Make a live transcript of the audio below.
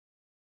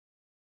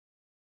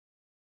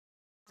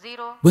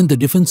When the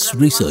Defence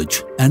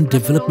Research and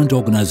Development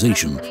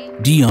Organization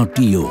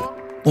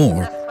 (DRDO)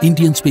 or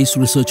Indian Space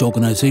Research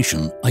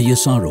Organization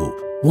 (ISRO)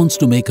 wants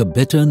to make a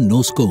better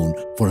nose cone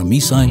for a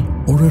missile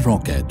or a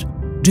rocket,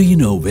 do you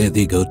know where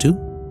they go to?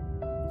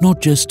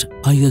 Not just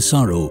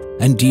ISRO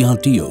and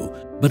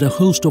DRDO, but a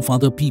host of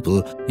other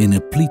people in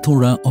a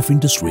plethora of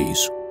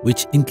industries,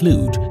 which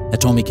include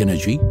atomic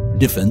energy,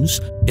 defense,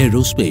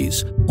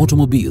 aerospace,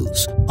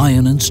 automobiles,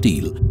 iron and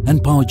steel,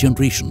 and power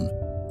generation,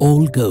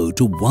 all go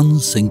to one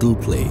single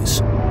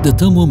place, the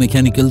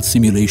Thermomechanical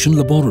Simulation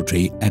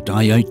Laboratory at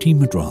IIT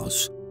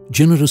Madras.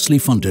 Generously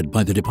funded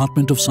by the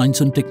Department of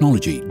Science and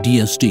Technology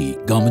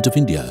 (DST), Government of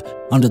India,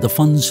 under the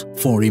Funds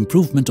for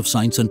Improvement of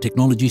Science and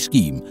Technology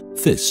scheme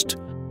 (FIST).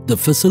 The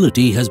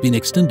facility has been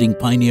extending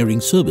pioneering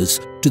service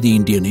to the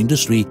Indian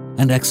industry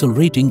and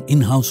accelerating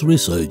in-house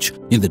research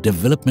in the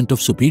development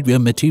of superior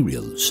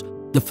materials.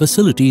 The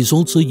facility is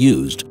also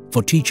used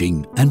for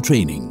teaching and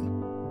training.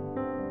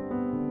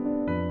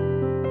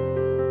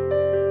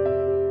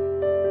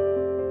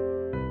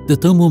 The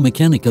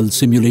Thermomechanical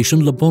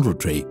Simulation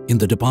Laboratory in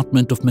the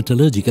Department of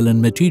Metallurgical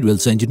and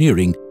Materials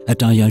Engineering at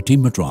IIT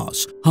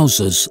Madras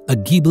houses a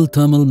Gleeble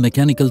Thermal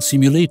Mechanical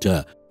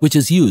Simulator, which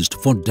is used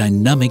for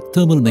dynamic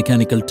thermal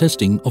mechanical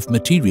testing of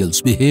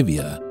materials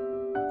behavior.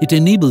 It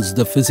enables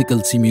the physical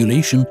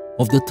simulation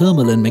of the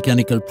thermal and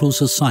mechanical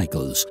process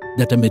cycles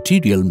that a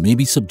material may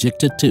be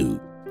subjected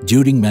to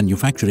during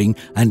manufacturing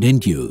and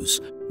end use.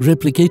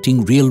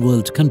 Replicating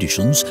real-world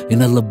conditions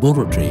in a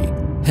laboratory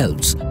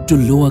helps to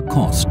lower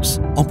costs,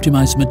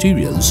 optimize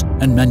materials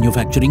and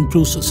manufacturing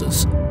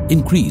processes,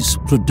 increase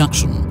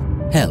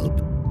production,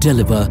 help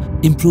deliver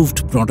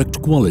improved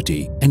product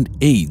quality, and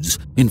aids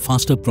in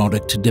faster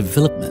product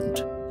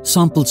development.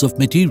 Samples of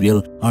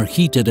material are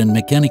heated and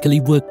mechanically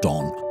worked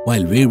on,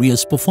 while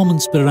various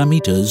performance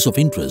parameters of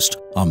interest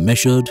are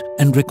measured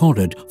and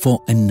recorded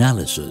for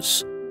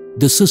analysis.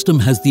 The system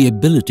has the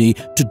ability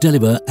to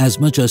deliver as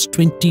much as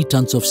 20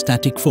 tons of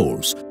static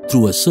force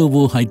through a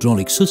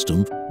servo-hydraulic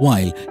system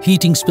while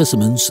heating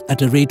specimens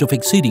at a rate of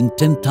exceeding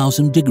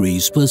 10,000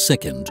 degrees per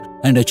second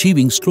and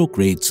achieving stroke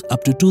rates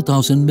up to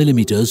 2,000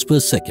 millimeters per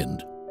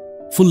second.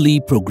 Fully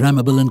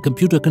programmable and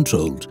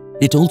computer-controlled,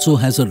 it also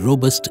has a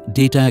robust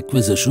data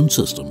acquisition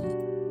system.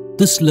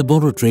 This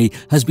laboratory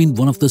has been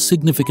one of the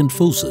significant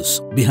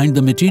forces behind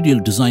the material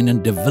design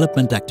and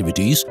development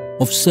activities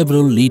of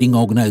several leading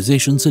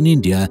organizations in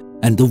India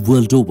and the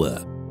world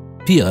over.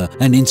 Peer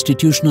and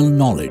institutional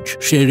knowledge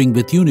sharing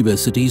with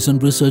universities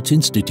and research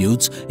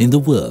institutes in the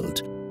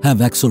world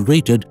have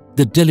accelerated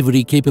the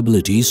delivery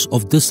capabilities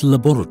of this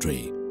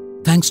laboratory.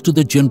 Thanks to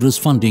the generous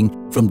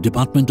funding from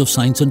Department of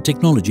Science and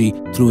Technology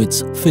through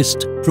its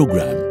FIST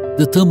program,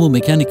 the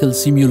Thermomechanical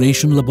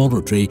Simulation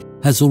Laboratory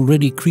has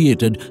already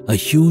created a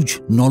huge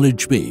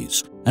knowledge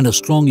base and a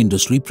strong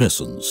industry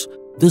presence.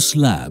 This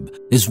lab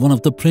is one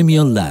of the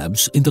premier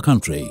labs in the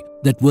country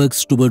that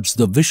works towards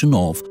the vision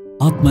of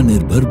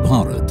Atmanirbhar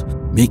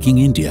Bharat, making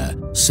India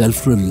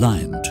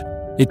self-reliant.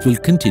 It will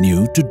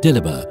continue to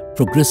deliver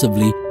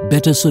progressively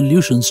better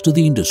solutions to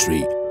the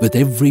industry with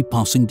every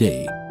passing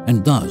day,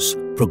 and thus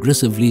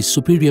progressively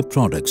superior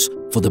products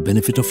for the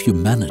benefit of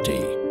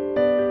humanity.